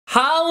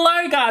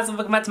Hello guys and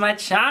welcome back to my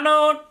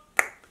channel.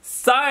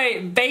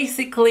 So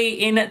basically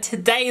in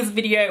today's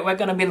video we're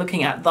going to be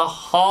looking at the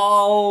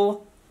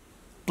whole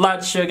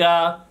Blood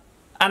Sugar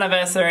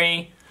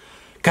anniversary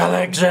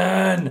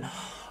collection.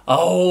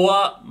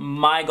 Oh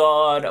my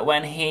god,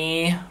 when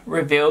he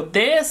revealed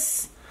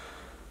this,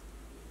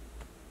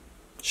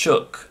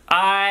 shook.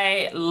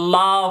 I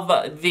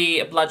love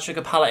the Blood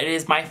Sugar palette. It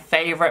is my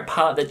favorite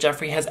palette that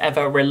Jeffree has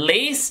ever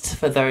released.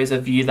 For those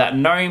of you that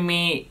know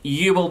me,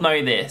 you will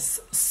know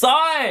this. So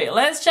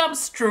let's jump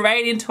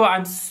straight into it.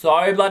 I'm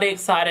so bloody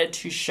excited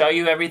to show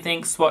you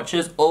everything,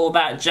 swatches, all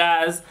that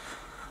jazz.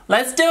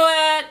 Let's do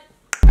it!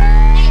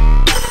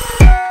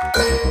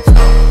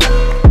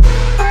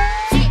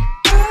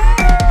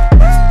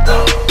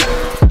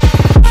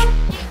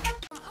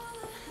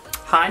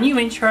 Hi, new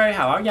intro,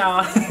 how are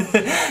y'all?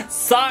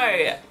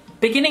 So,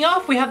 beginning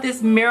off, we have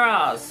this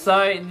mirror.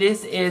 So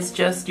this is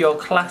just your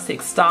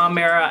classic star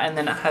mirror, and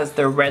then it has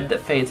the red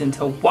that fades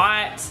into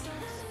white.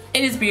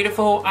 It is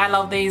beautiful. I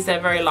love these. They're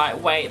very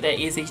lightweight. They're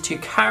easy to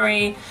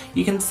carry.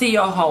 You can see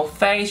your whole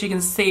face. You can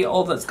see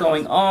all that's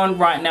going on.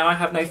 Right now I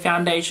have no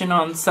foundation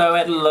on, so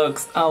it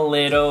looks a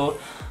little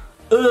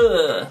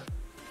ugh.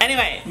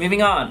 Anyway,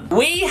 moving on.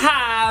 We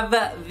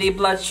have the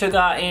Blood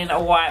Sugar in a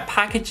white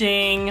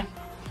packaging.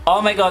 Oh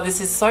my god,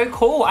 this is so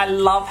cool. I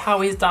love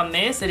how he's done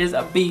this. It is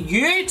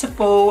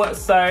beautiful.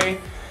 So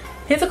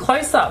here's a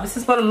close-up. This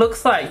is what it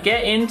looks like.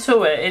 Get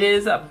into it. It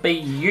is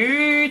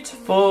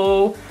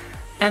beautiful.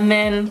 And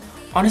then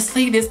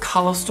honestly, this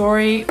color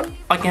story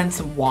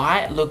against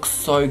white looks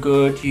so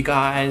good, you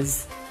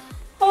guys.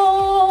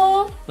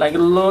 Oh, like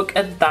look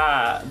at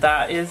that.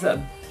 That is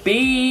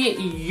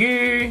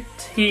beautiful.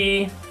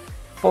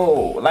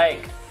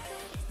 Like,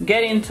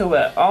 get into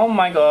it. Oh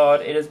my god,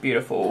 it is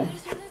beautiful.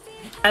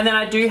 And then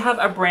I do have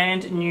a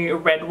brand new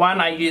red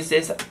one. I use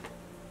this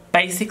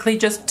basically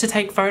just to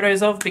take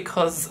photos of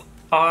because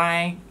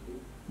I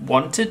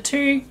wanted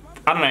to.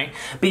 I don't know.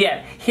 But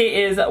yeah,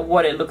 here is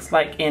what it looks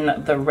like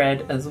in the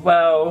red as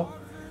well.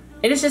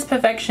 It is just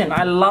perfection.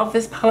 I love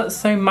this palette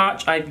so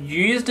much. I've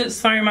used it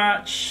so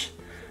much.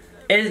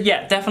 It is,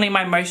 yeah, definitely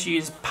my most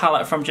used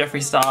palette from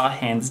Jeffree Star,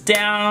 hands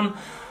down.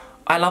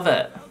 I love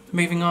it.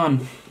 Moving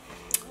on.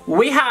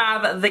 We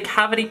have the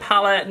Cavity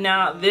palette.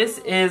 Now this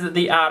is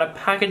the outer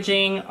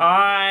packaging.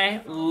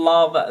 I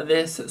love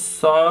this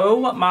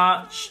so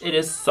much. It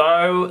is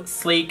so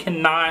sleek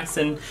and nice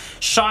and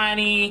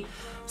shiny.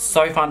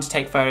 So fun to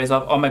take photos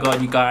of. Oh my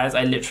god, you guys,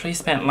 I literally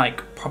spent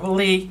like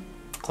probably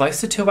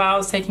close to 2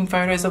 hours taking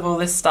photos of all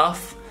this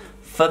stuff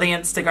for the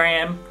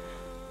Instagram.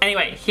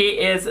 Anyway,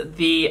 here is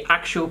the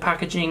actual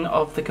packaging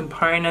of the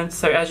components.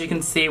 So as you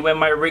can see, when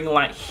my ring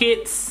light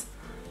hits,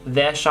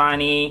 they're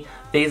shiny.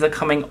 These are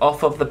coming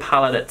off of the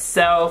palette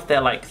itself.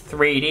 They're like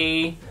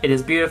 3D. It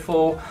is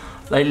beautiful.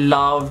 I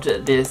loved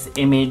this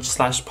image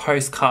slash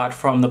postcard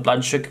from the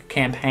Blood Sugar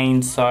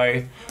campaign.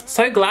 So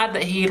glad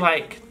that he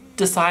like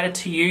decided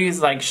to use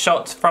like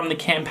shots from the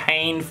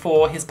campaign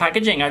for his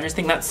packaging. I just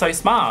think that's so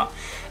smart.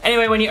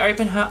 Anyway, when you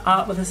open her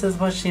up, this is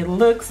what she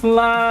looks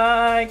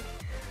like.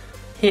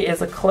 Here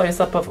is a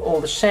close-up of all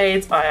the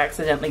shades. I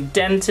accidentally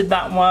dented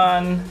that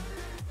one.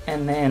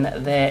 And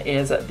then there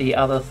is the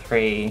other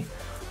three.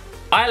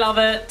 I love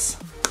it.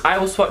 I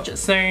will swatch it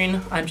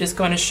soon. I'm just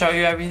going to show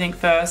you everything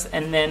first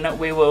and then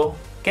we will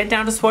get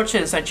down to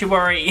swatches, don't you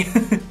worry.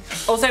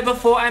 Also,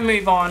 before I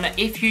move on,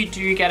 if you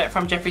do get it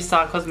from Jeffree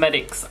Star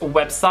Cosmetics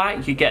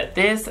website, you get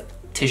this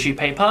tissue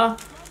paper.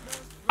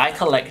 I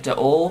collect it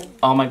all.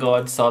 Oh my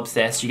god, so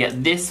obsessed. You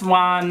get this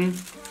one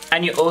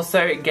and you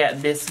also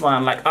get this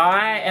one. Like,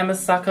 I am a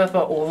sucker for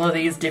all of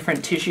these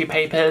different tissue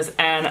papers,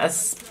 and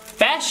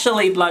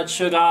especially Blood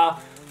Sugar.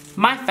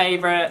 My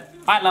favorite.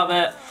 I love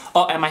it.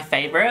 Oh, and my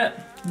favorite,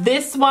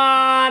 this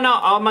one.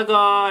 Oh my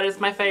god, it's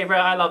my favorite.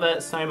 I love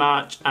it so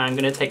much. I'm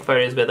gonna take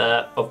photos with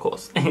it, of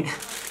course.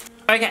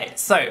 Okay,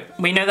 so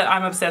we know that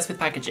I'm obsessed with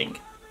packaging.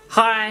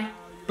 Hi,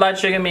 Blood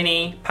Sugar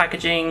mini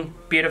packaging,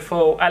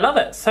 beautiful. I love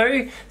it.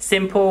 So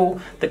simple.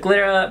 The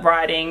glitter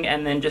writing,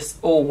 and then just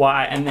all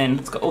white, and then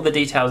it's got all the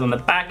details on the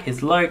back,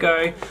 his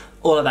logo,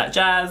 all of that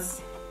jazz.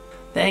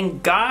 Then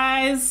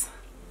guys,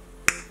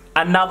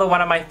 another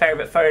one of my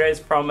favorite photos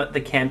from the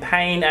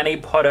campaign, and he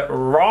put it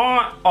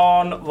right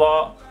on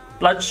the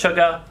Blood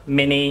Sugar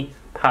mini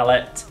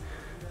palette.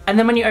 And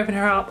then when you open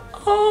her up,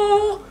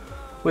 oh,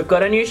 we've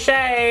got a new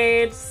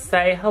shade.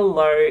 Say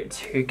hello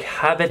to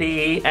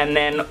Cavity. And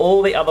then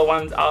all the other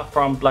ones are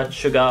from Blood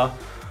Sugar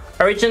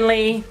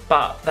originally,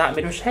 but that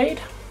middle shade,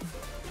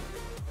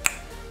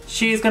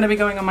 she's gonna be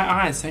going on my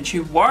eyes, don't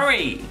you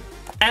worry.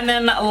 And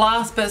then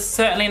last but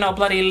certainly not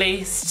bloody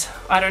least,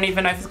 I don't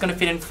even know if it's gonna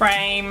fit in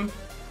frame,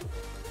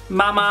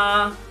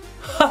 Mama.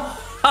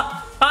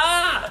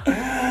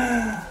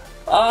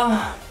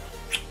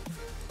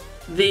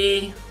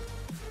 The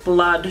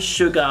Blood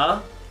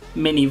Sugar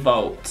Mini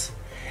Vault.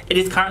 It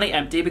is currently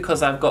empty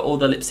because I've got all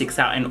the lipsticks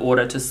out in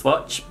order to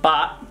swatch,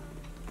 but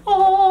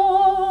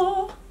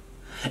oh,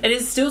 it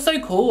is still so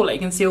cool. Like, you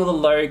can see all the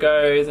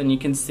logos and you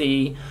can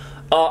see,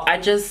 oh, I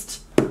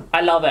just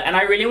I love it. And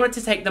I really wanted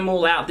to take them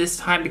all out this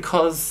time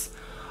because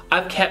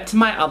I've kept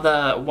my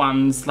other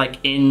ones like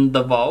in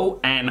the vault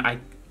and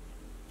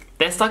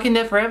they're stuck in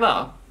there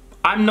forever.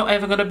 I'm not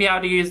ever going to be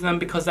able to use them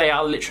because they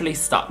are literally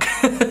stuck.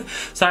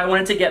 So I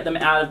wanted to get them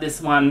out of this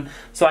one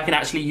so I can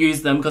actually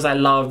use them because I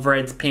love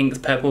reds, pinks,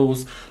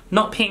 purples.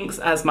 Not pinks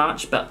as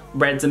much, but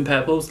reds and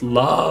purples.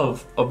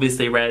 Love,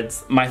 obviously,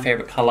 reds. My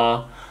favorite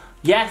color.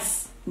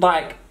 Yes,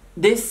 like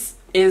this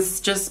is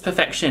just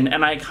perfection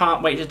and I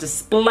can't wait to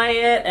display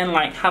it and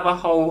like have a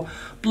whole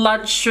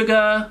blood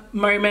sugar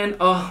moment.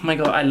 Oh my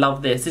god, I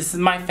love this. This is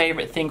my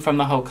favorite thing from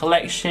the whole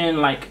collection.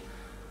 Like,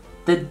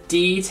 the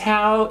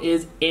detail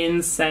is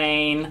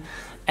insane.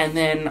 And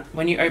then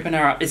when you open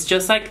her up, it's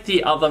just like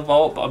the other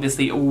vault, but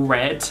obviously all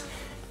red.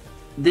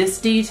 This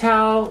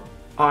detail,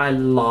 I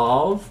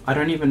love. I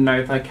don't even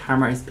know if the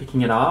camera is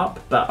picking it up,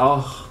 but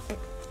oh,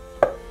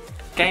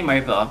 game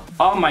over.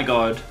 Oh my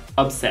god,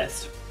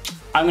 obsessed.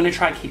 I'm gonna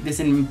try to keep this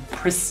in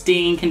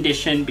pristine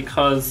condition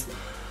because,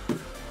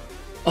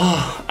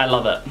 oh, I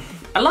love it.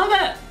 I love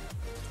it.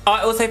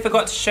 I also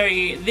forgot to show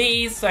you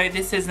these. So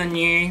this is the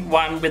new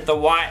one with the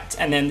white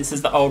and then this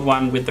is the old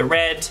one with the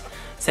red. It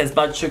says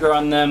blood sugar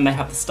on them. They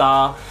have the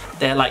star.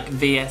 They're like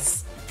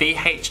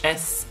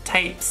VHS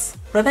tapes.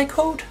 What are they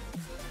called?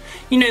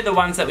 You know, the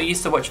ones that we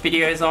used to watch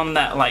videos on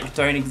that like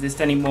don't exist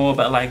anymore,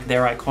 but like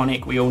they're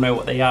iconic. We all know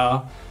what they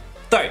are.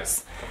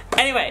 Those.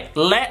 Anyway,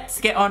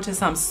 let's get on to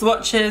some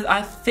swatches.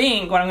 I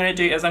think what I'm going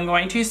to do is I'm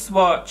going to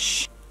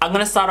swatch. I'm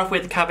going to start off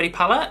with the Cavity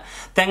palette,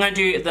 then I'm going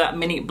to do the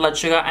mini blood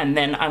sugar, and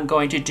then I'm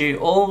going to do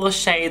all the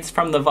shades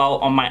from the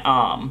vault on my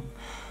arm.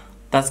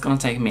 That's going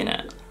to take a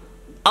minute.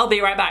 I'll be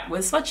right back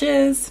with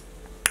swatches.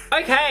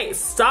 Okay,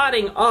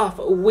 starting off,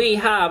 we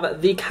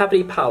have the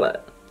Cavity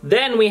palette.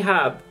 Then we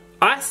have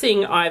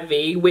Icing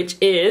IV, which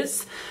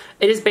is,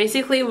 it is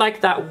basically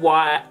like that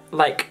white,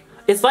 like,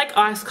 it's like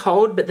ice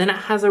cold, but then it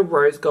has a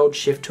rose gold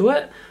shift to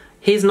it.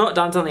 He's not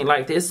done something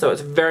like this, so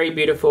it's very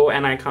beautiful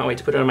and I can't wait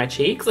to put it on my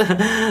cheeks.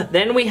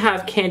 Then we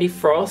have Candy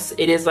Frost.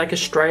 It is like a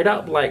straight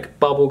up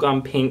like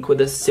bubblegum pink with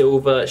a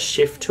silver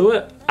shift to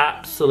it.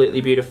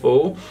 Absolutely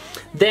beautiful.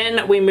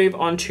 Then we move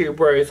on to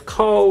Rose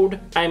Cold.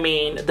 I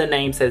mean, the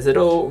name says it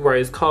all,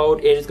 Rose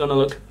Cold. It is gonna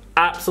look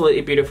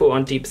absolutely beautiful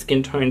on deep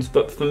skin tones,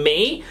 but for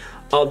me,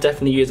 I'll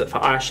definitely use it for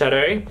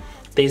eyeshadow.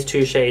 These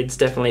two shades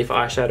definitely for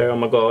eyeshadow, oh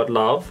my god,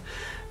 love.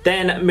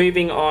 Then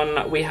moving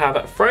on, we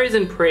have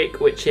Frozen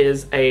Prick, which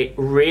is a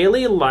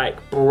really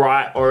like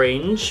bright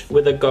orange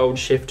with a gold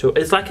shift to it.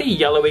 It's like a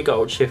yellowy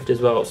gold shift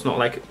as well. It's not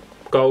like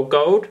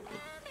gold,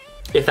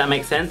 if that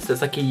makes sense.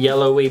 It's like a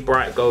yellowy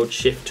bright gold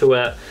shift to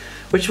it,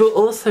 which will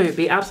also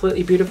be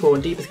absolutely beautiful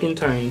in deeper skin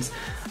tones.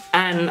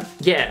 And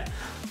yeah,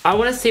 I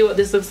want to see what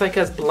this looks like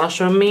as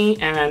blush on me,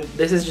 and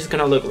this is just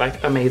going to look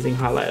like amazing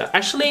highlighter.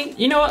 Actually,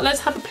 you know what? Let's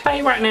have a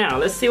play right now.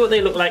 Let's see what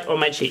they look like on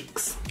my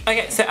cheeks.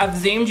 Okay, so I've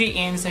zoomed you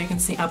in so you can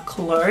see up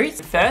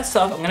close. First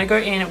off, I'm going to go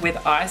in with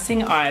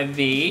Icing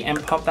IV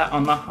and pop that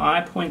on the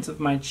high points of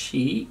my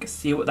cheek.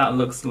 See what that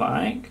looks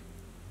like.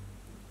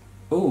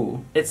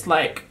 Ooh, it's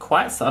like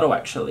quite subtle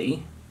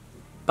actually.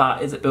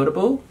 But is it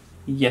buildable?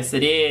 Yes,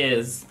 it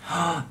is.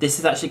 This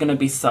is actually going to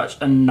be such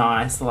a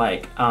nice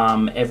like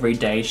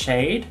everyday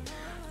shade.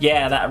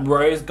 Yeah, that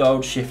rose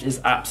gold shift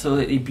is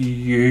absolutely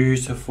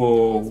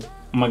beautiful.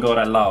 Oh my god,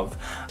 I love.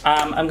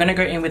 I'm going to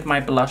go in with my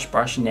blush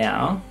brush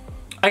now.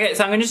 Okay,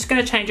 so I'm just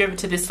going to change over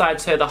to this side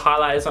so the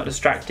highlight is not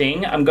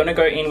distracting. I'm going to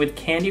go in with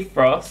Candy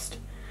Frost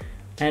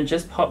and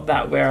just pop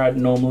that where I'd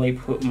normally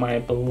put my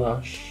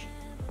blush,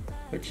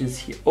 which is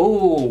here.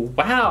 Oh,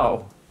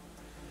 wow.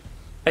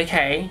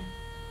 Okay.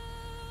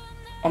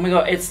 Oh my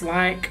god, it's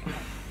like,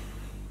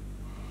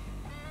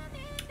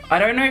 I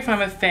don't know if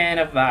I'm a fan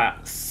of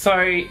that. So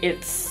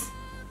it's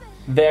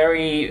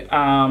very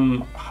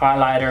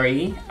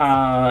highlightery.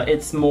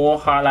 It's more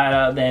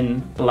highlighter than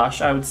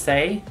blush, I would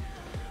say.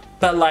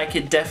 But like,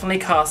 it definitely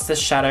casts a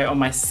shadow on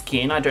my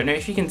skin. I don't know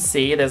if you can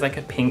see, there's like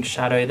a pink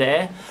shadow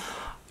there.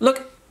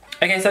 Look,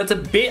 okay, so it's a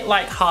bit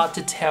like hard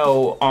to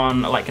tell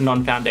on like a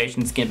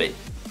non-foundation skin, but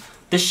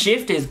the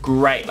shift is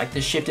great. Like the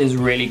shift is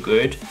really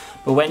good.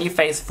 But when you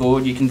face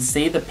forward, you can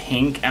see the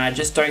pink, and I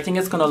just don't think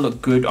it's gonna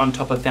look good on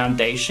top of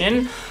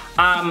foundation.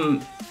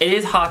 It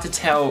is hard to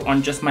tell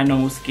on just my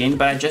normal skin,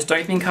 but I just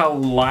don't think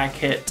I'll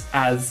like it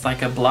as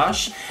like a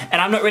blush.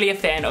 And I'm not really a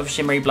fan of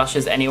shimmery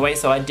blushes anyway,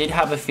 so I did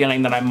have a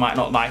feeling that I might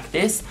not like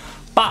this.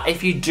 But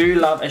if you do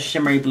love a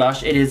shimmery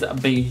blush, it is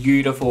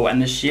beautiful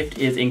and the shift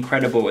is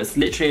incredible. It's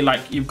literally like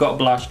you've got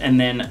blush and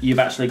then you've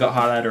actually got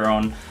highlighter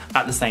on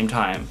at the same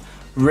time.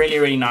 Really,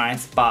 really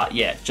nice, but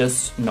yeah,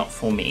 just not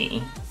for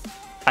me.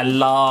 I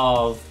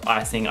love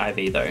Icing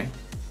IV though.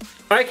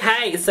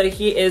 Okay, so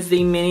here is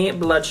the mini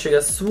blood sugar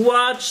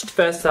swatched.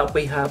 First up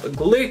we have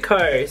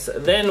glucose,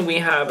 then we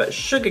have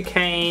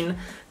sugarcane,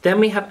 then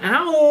we have,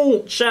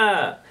 ouch!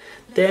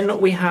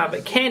 Then we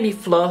have candy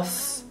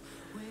floss,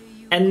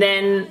 and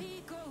then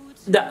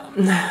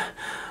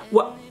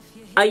what?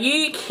 Are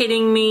you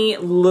kidding me?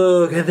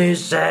 Look at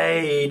this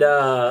shade.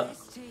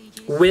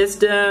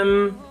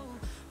 Wisdom.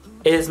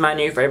 is my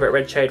new favorite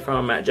red shade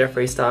from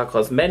Jeffree Star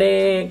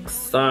Cosmetics.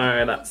 So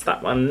that's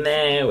that one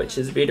there, which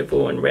is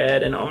beautiful and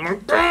red, and oh my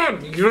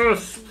god,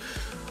 yes!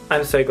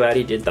 I'm so glad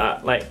he did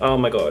that, like, oh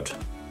my god.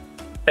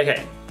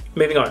 Okay,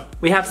 moving on.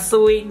 We have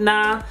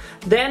Sweetener,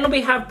 then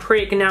we have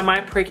Prick. Now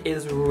my Prick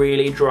is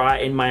really dry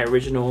in my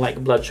original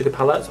like blood sugar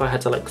palette, so I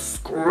had to like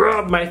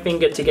scrub my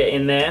finger to get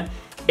in there.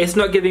 It's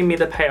not giving me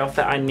the payoff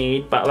that I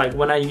need, but like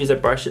when I use a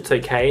brush it's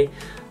okay.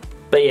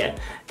 But yeah,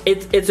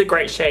 it's a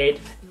great shade.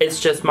 It's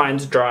just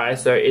mine's dry,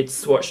 so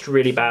it's swatched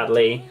really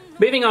badly.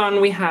 Moving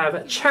on, we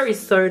have Cherry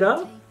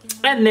Soda,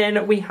 and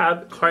then we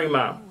have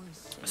Coma.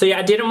 So yeah,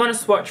 I didn't want to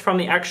swatch from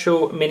the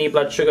actual mini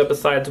blood sugar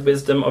besides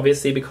Wisdom,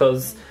 obviously,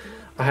 because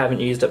I haven't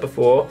used it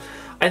before.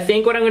 I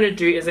think what I'm going to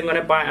do is I'm going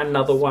to buy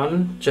another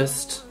one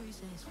just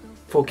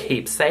for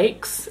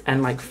keepsakes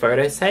and like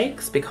photo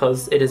sakes,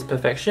 because it is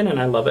perfection and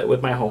I love it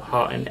with my whole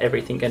heart and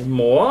everything and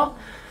more.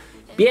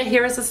 But yeah,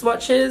 here is the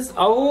swatches.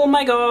 Oh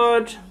my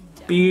god,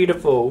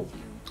 beautiful.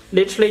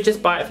 Literally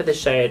just buy it for the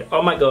shade.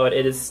 Oh my god,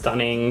 it is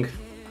stunning.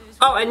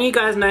 Oh, and you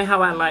guys know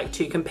how I like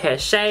to compare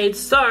shades.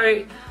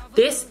 So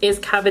this is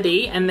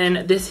Cavity, and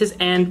then this is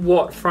And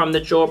What from the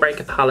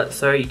Jawbreaker palette.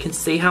 So you can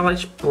see how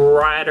much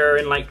brighter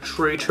and like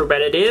true to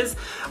red it is.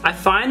 I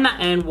find that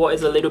And What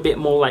is a little bit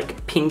more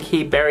like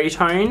pinky berry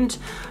toned,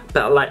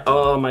 but like,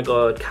 oh my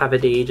god,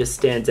 Cavity just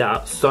stands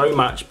out so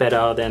much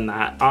better than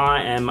that.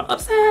 I am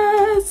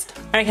obsessed.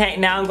 Okay,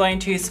 now I'm going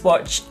to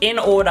swatch in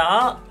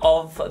order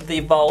of the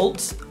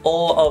vault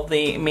all of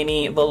the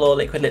mini Velour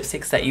liquid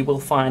lipsticks that you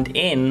will find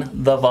in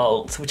the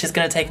vault, which is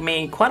going to take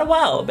me quite a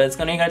while, but it's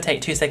only going to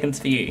take 2 seconds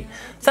for you.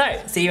 So,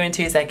 see you in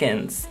 2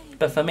 seconds.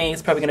 But for me,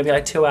 it's probably going to be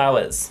like 2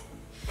 hours.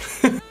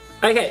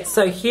 Okay,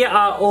 so here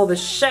are all the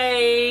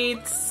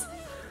shades.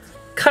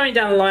 Coming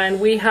down the line,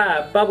 we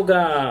have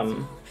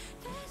Bubblegum,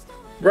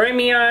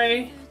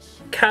 Romeo,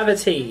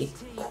 Cavity,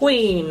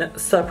 Queen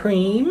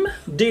Supreme,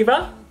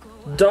 Diva,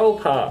 Doll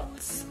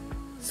Parts,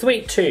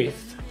 Sweet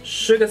Tooth,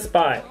 Sugar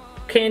Spike,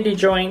 Candy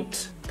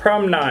Joint,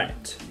 Prom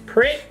Night,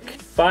 Prick,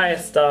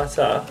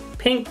 Firestarter,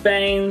 Pink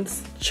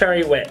Veins,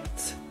 Cherry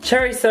Wet,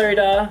 Cherry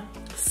Soda,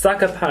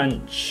 Sucker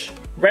Punch,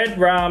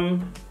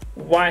 Redrum,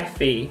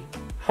 Wifey,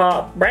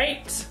 Heart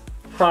Rate,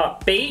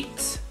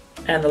 Heartbeat,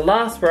 and the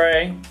last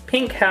row,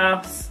 Pink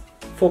House,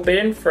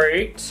 Forbidden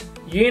Fruit,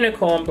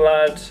 Unicorn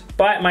Blood,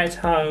 Bite My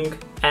Tongue,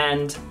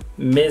 and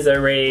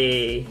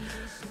Misery.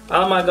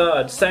 Oh my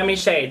god, so many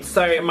shades.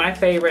 So my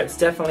favorites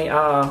definitely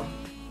are,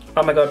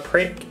 oh my god,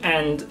 Prick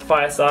and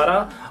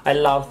Firestarter. I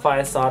love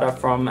Firestarter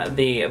from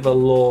the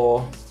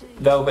Velour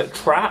Velvet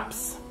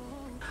Traps.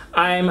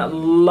 I'm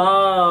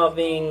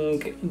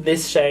loving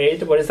this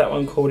shade. What is that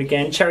one called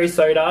again? Cherry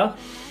Soda.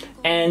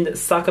 And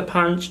Sucker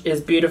Punch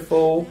is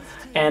beautiful.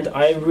 And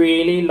I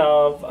really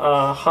love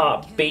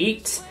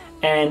Heartbeat.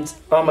 And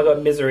oh my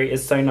god, Misery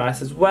is so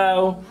nice as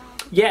well.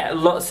 Yeah,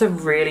 lots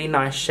of really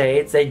nice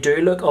shades. They do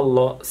look a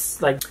lot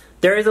like,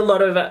 there is a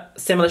lot of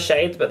similar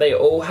shades, but they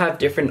all have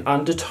different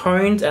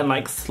undertones and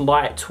like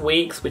slight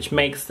tweaks, which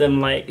makes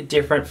them like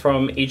different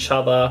from each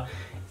other,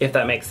 if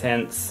that makes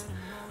sense.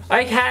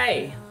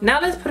 Okay, now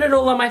let's put it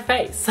all on my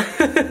face.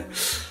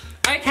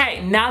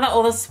 Okay, now that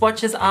all the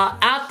swatches are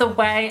out the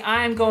way,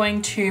 I'm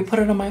going to put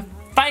it on my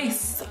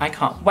face. I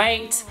can't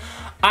wait.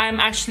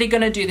 I'm actually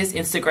gonna do this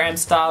Instagram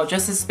style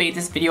just to speed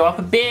this video up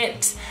a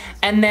bit,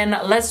 and then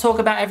let's talk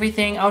about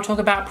everything. I'll talk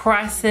about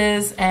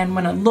prices and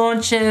when it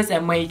launches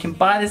and where you can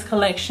buy this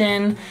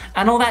collection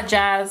and all that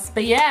jazz.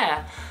 But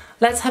yeah,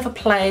 let's have a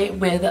play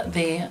with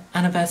the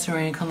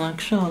anniversary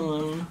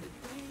collection.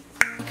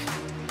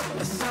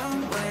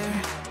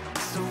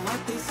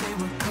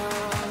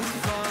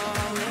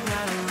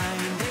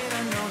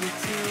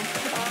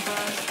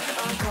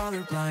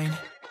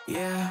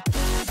 Yeah.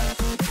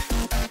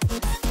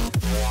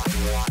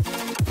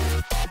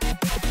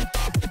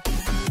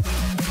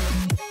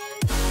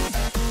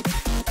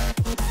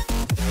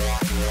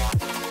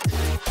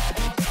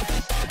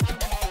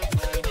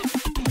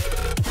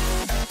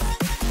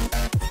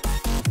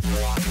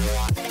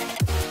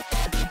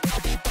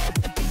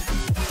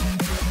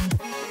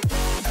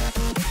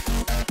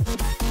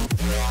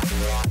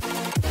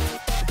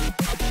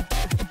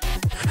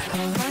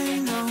 All I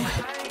know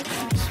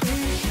is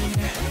we're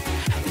here,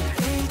 that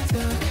they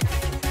took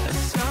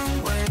us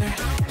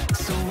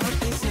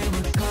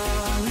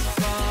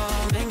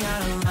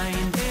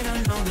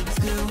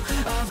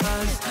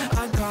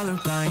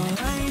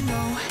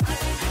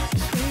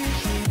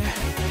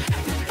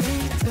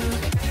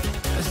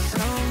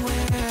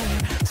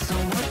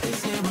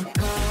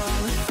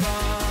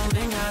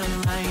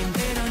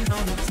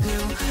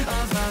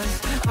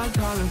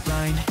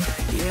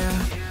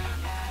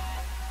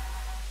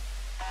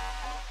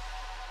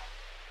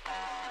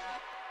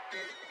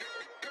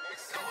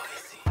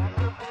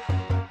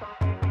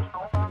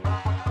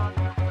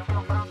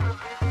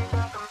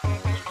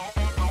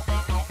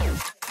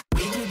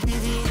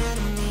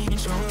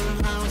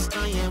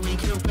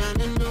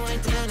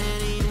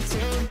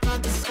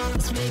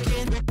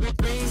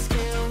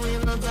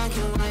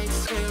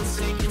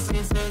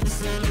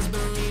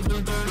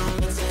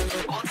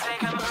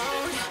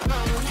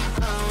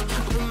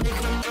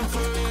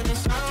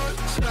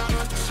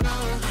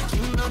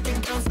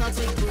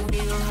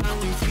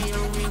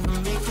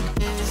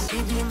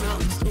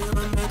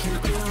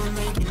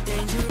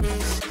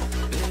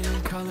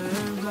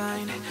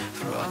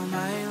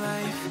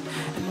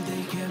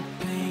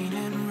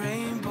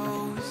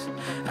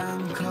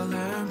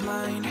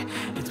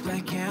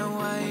black and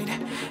white.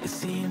 It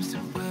seems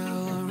it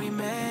will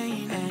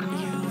remain, and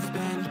you've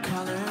been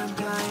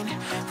colorblind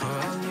for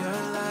all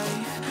your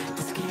life.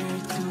 Too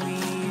scared to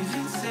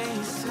even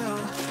say so.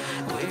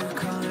 We're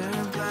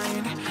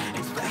colorblind.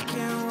 It's black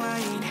and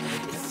white.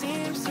 It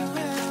seems it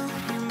will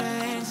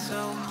remain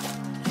so.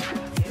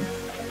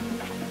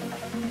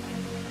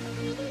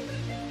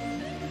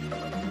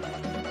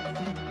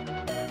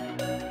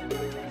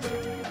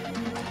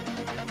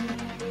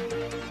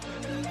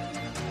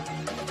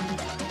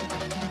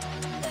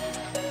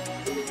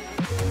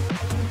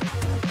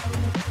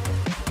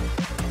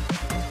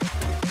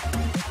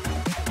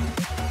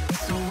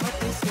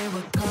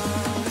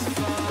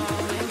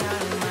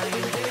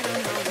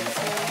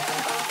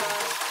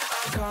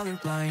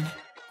 Colorblind,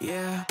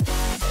 yeah.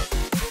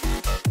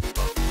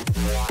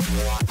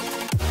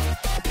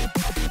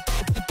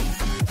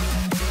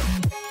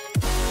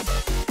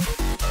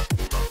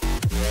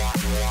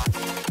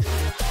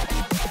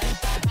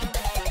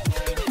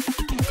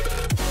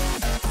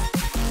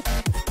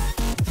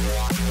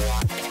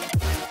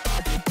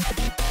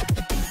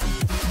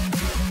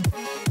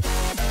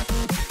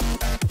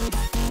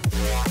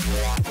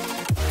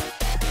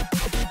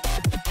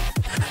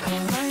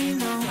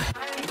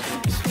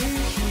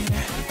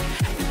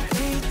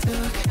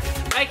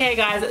 Okay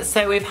guys,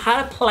 so we've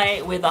had a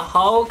play with the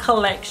whole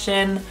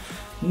collection.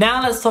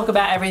 Now let's talk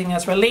about everything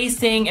that's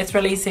releasing. It's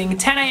releasing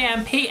 10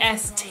 AM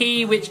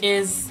PST, which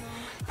is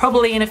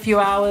probably in a few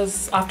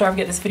hours after I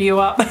get this video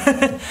up.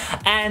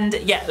 And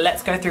yeah,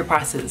 let's go through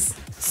prices.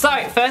 So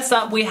first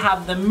up we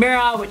have the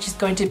mirror, which is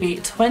going to be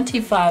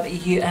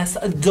 $25 US.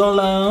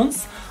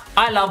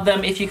 I love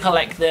them. If you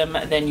collect them,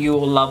 then you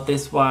will love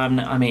this one.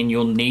 I mean,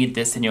 you'll need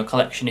this in your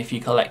collection if you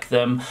collect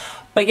them.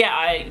 But yeah,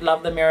 I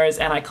love the mirrors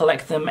and I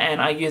collect them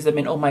and I use them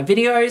in all my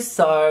videos.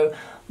 So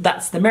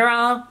that's the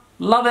mirror.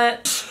 Love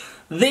it.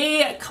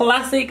 The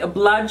classic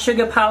blood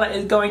sugar palette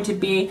is going to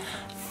be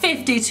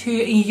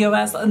 $52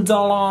 US.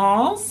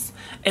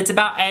 It's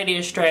about 80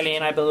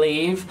 Australian, I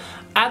believe.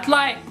 Add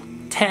like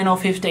 $10 or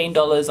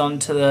 $15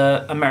 onto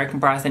the American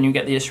price and you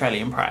get the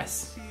Australian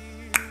price.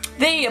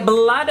 The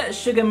blood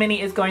sugar mini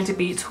is going to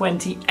be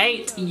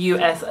 $28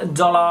 US.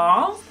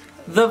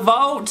 The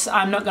Vault,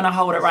 I'm not going to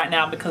hold it right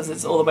now because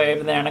it's all the way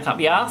over there and I can't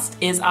be asked,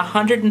 is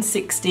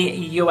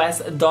 $160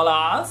 US,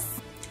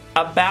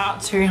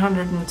 about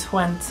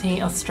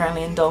 220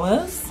 Australian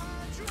dollars.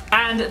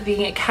 And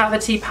the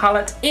Cavity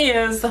palette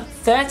is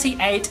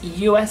 $38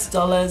 US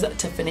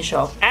to finish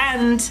off.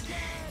 And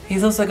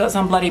he's also got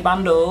some bloody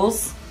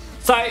bundles.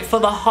 So for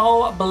the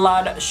whole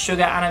blood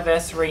sugar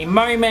anniversary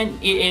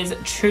moment, it is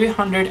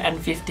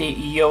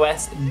 $250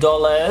 US.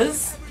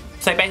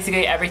 So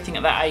basically everything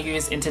that I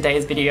use in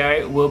today's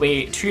video will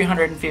be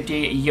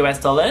 $250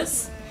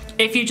 US.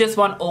 If you just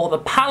want all the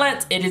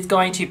palettes, it is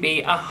going to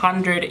be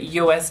 $100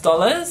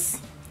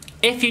 US.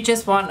 If you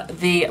just want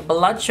the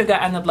blood sugar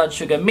and the blood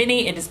sugar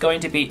mini, it is going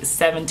to be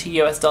 $70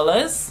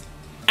 US.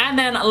 And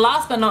then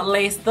last but not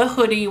least, the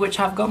hoodie, which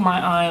I've got my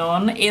eye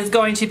on, is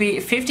going to be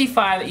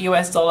 $55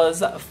 US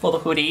for the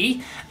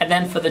hoodie. And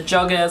then for the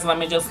joggers, let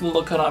me just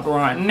look it up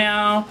right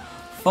now,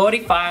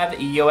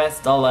 $45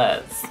 US.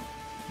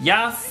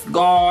 Yes,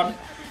 God.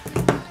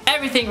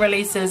 Everything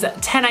releases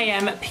 10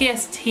 AM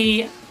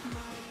PST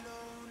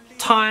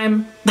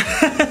time,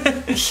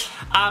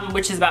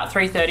 which is about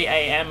 3:30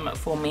 AM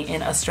for me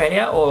in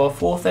Australia, or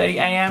 4:30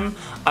 AM.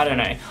 I don't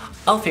know.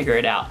 I'll figure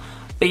it out.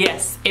 But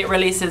yes, it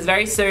releases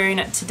very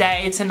soon,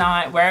 today,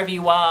 tonight, wherever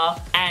you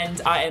are,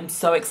 and I am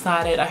so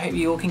excited. I hope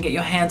you all can get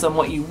your hands on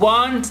what you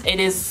want.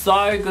 It is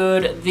so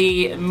good.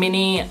 The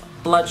mini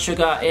blood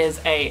sugar is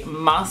a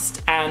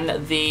must,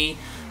 and the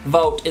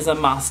Vault is a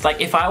must.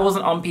 Like, if I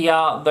wasn't on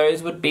PR,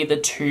 those would be the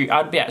two.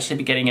 I'd actually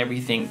be getting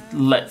everything.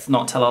 Let's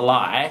not tell a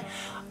lie.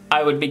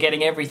 I would be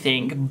getting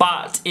everything.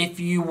 But if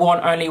you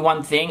want only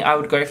one thing, I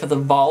would go for the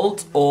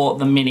Vault or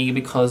the mini,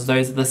 because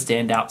those are the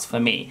standouts for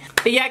me.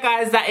 But yeah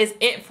guys, that is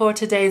it for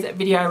today's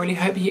video. I really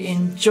hope you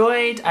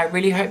enjoyed. I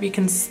really hope you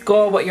can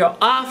score what you're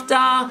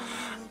after.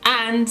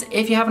 And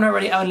if you haven't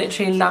already, I would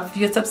literally love if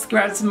you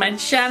subscribe to my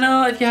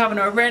channel if you haven't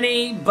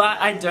already, but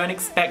I don't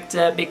expect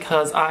it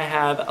because I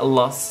have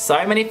lost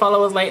so many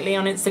followers lately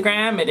on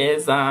Instagram. It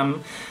is,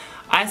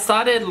 I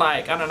started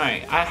like, I don't know,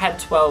 I had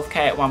 12K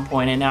at one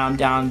point and now I'm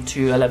down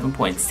to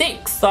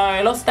 11.6, so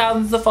I lost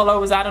thousands of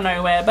followers out of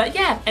nowhere. But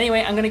yeah,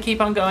 anyway, I'm gonna keep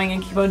on going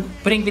and keep on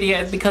putting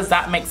videos because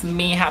that makes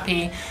me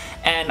happy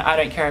and I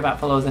don't care about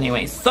followers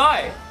anyway. So,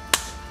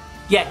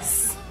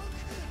 yes.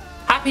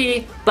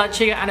 Happy blood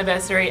sugar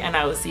anniversary, and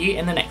I will see you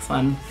in the next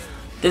one.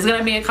 There's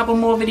gonna be a couple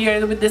more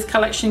videos with this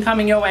collection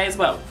coming your way as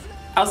well.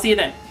 I'll see you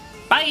then.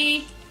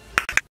 Bye!